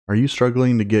Are you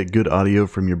struggling to get good audio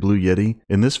from your Blue Yeti?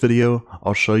 In this video,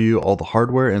 I'll show you all the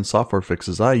hardware and software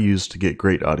fixes I use to get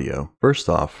great audio. First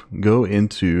off, go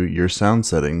into your sound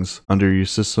settings under your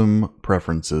System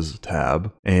Preferences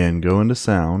tab and go into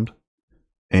Sound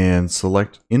and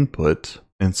select Input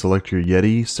and select your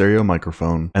Yeti stereo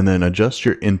microphone and then adjust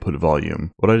your input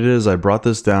volume. What I did is I brought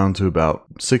this down to about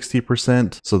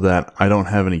 60% so that I don't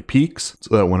have any peaks,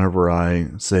 so that whenever I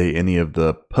say any of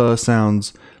the puh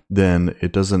sounds, then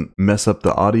it doesn't mess up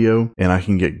the audio and I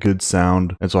can get good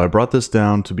sound. And so I brought this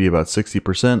down to be about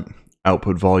 60%.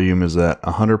 Output volume is at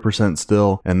 100%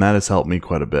 still, and that has helped me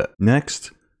quite a bit.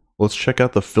 Next, let's check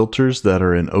out the filters that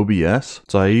are in OBS.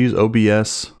 So I use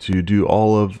OBS to do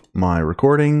all of my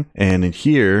recording, and in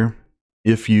here,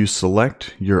 if you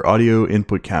select your audio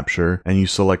input capture and you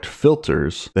select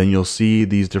filters, then you'll see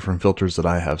these different filters that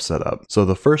I have set up. So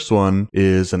the first one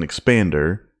is an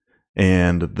expander,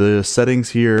 and the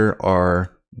settings here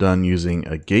are done using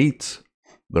a gate.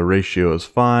 The ratio is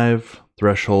 5,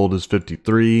 threshold is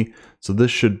 53. So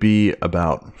this should be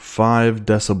about 5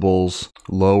 decibels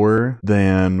lower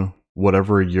than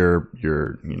whatever your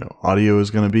audio is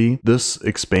going to be. This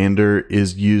expander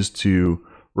is used to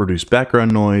reduce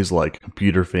background noise like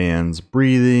computer fans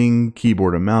breathing,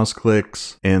 keyboard and mouse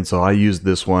clicks, and so I use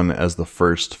this one as the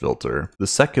first filter. The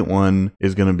second one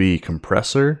is going to be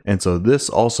compressor, and so this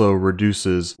also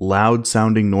reduces loud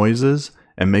sounding noises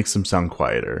and makes them sound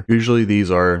quieter. Usually these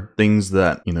are things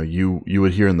that you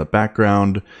would hear in the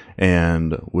background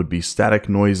and would be static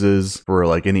noises for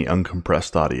like any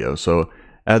uncompressed audio. So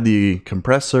add the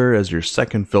compressor as your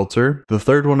second filter. The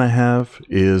third one I have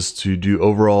is to do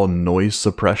overall noise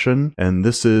suppression, and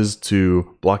this is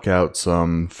to block out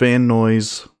some fan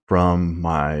noise from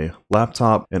my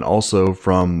laptop and also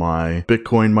from my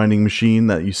Bitcoin mining machine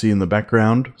that you see in the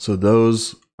background. So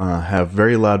those have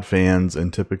very loud fans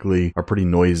and typically are pretty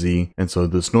noisy, and so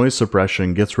this noise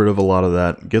suppression gets rid of a lot of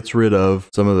that, gets rid of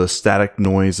some of the static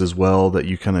noise as well that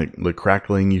you the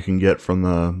crackling you can get from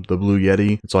the Blue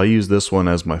Yeti. So I use this one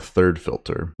as my third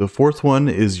filter. The fourth one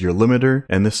is your limiter,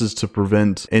 and this is to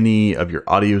prevent any of your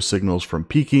audio signals from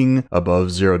peaking above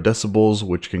 0 decibels,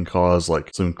 which can cause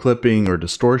like some clipping or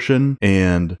distortion,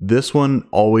 and this one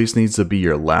always needs to be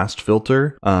your last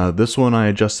filter. This one I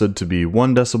adjusted to be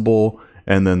 1 decibel,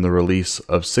 and then the release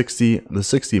of 60. The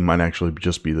 60 might actually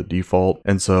just be the default.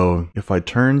 And so if I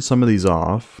turn some of these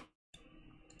off,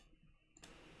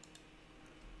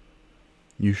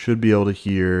 you should be able to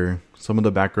hear some of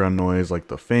the background noise like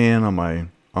the fan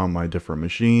on my different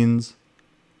machines.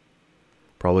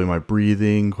 Probably my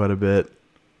breathing quite a bit.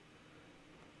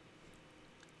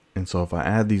 And so if I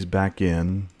add these back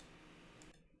in,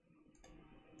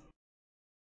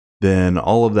 then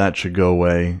all of that should go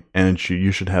away and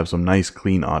you should have some nice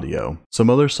clean audio. Some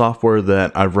other software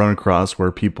that I've run across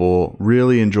where people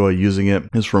really enjoy using it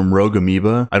is from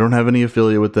Ameoba. I don't have any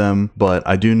affiliate with them, but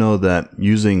I do know that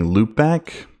using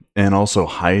loopback and also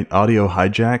audio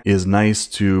hijack is nice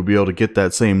to be able to get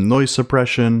that same noise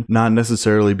suppression, not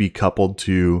necessarily be coupled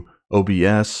to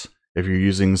OBS. If you're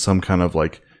using some kind of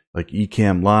like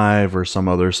Ecamm Live or some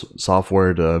other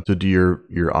software to do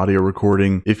your audio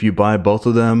recording. If you buy both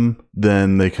of them,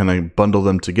 then they kind of bundle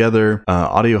them together.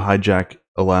 Audio hijack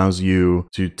allows you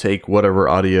to take whatever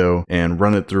audio and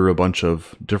run it through a bunch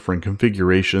of different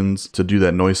configurations to do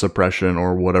that noise suppression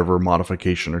or whatever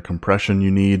modification or compression you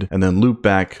need. And then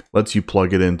loopback lets you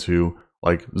plug it into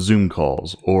like Zoom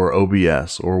calls or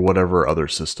OBS or whatever other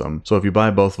system. So if you buy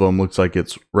both of them, looks like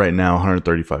it's right now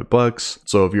 $135.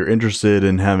 So if you're interested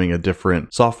in having a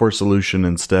different software solution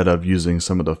instead of using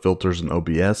some of the filters in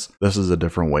OBS, this is a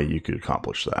different way you could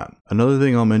accomplish that. Another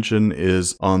thing I'll mention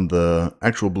is on the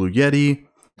actual Blue Yeti,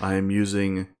 I am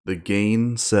using the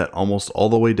gain set almost all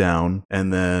the way down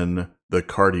and then the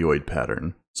cardioid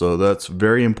pattern. So that's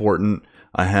very important.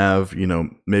 I have,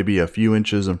 maybe a few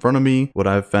inches in front of me. What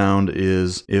I've found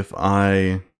is if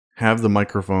I have the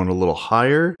microphone a little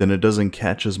higher, then it doesn't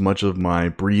catch as much of my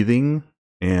breathing,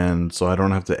 and so I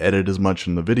don't have to edit as much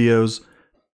in the videos.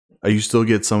 You still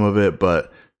get some of it,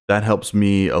 but that helps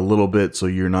me a little bit so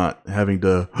you're not having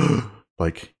to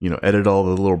edit all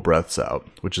the little breaths out,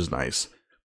 which is nice.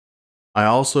 I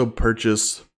also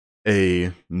purchased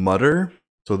a mutter.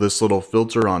 So this little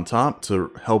filter on top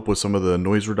to help with some of the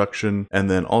noise reduction. And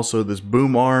then also this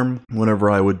boom arm.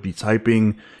 Whenever I would be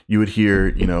typing, you would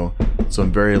hear,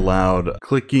 some very loud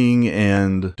clicking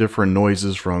and different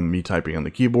noises from me typing on the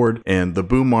keyboard. And the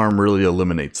boom arm really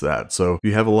eliminates that. So if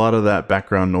you have a lot of that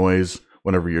background noise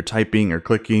whenever you're typing or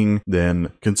clicking,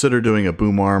 then consider doing a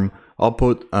boom arm. I'll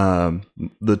put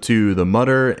the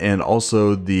mutter and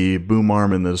also the boom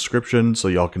arm in the description so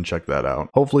y'all can check that out.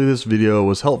 Hopefully this video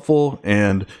was helpful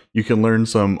and you can learn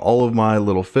all of my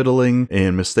little fiddling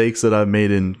and mistakes that I've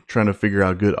made in trying to figure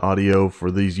out good audio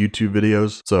for these YouTube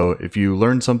videos. So if you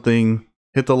learned something,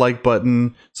 hit the like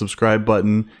button, subscribe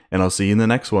button, and I'll see you in the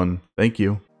next one. Thank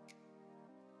you.